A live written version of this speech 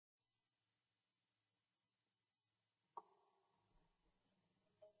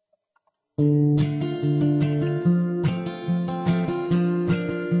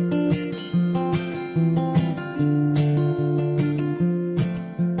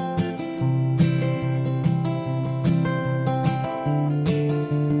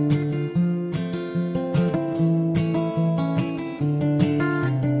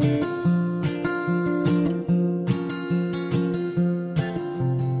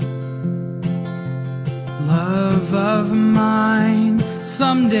Love of mine,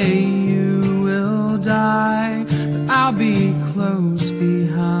 someday you will die, but I'll be close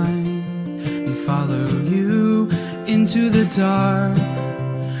behind and follow you into the dark.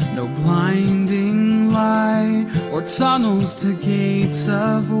 No blinding light or tunnels to gates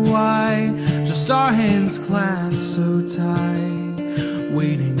of white, just our hands clasped so tight,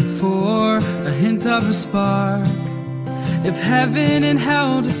 waiting for a hint of a spark. If heaven and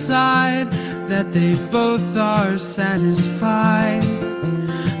hell decide that they both are satisfied,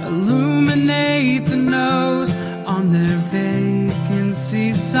 illuminate the nose on their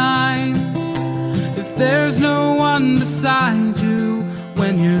vacancy signs. If there's no one beside you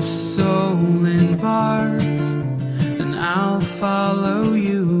when your soul embarks, then I'll follow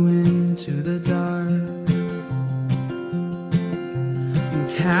you into the dark. In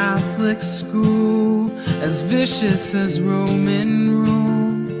Catholic school, as vicious as Roman rule,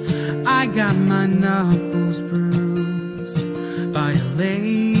 I got my knuckles bruised by a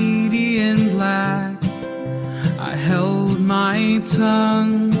lady in black. I held my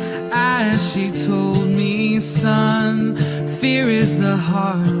tongue as she told me, son, fear is the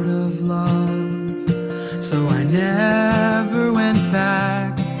heart of love. So I never went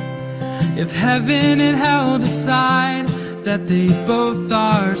back. If heaven and hell decide that they both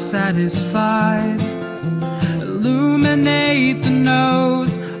are satisfied, illuminate the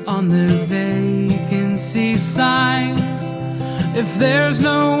nose on their vacancy signs. If there's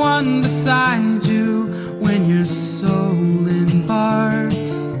no one beside you when your soul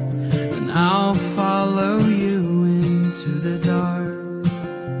embarks, then I'll follow you into the dark.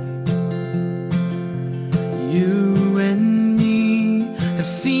 You and me have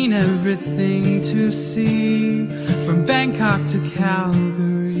seen everything to see, from Bangkok to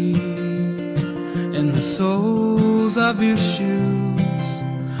Calgary, and the soles of your shoes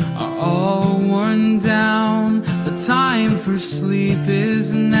are all worn down. The time for sleep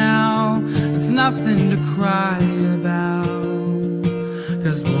is now. It's nothing to cry about,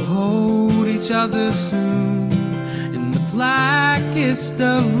 'cause we'll hold each other soon in the blackest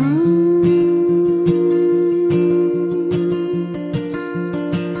of rooms.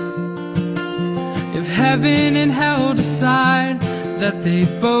 If heaven and hell decide that they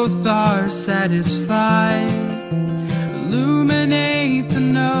both are satisfied, illuminate the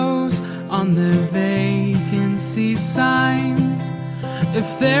nose on their vacancy signs. If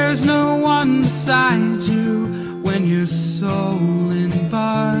there's no one beside you when your soul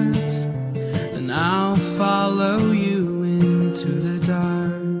embarks, then I'll follow you into the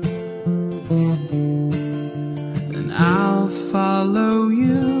dark. Then I'll follow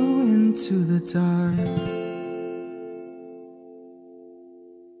you into the dark.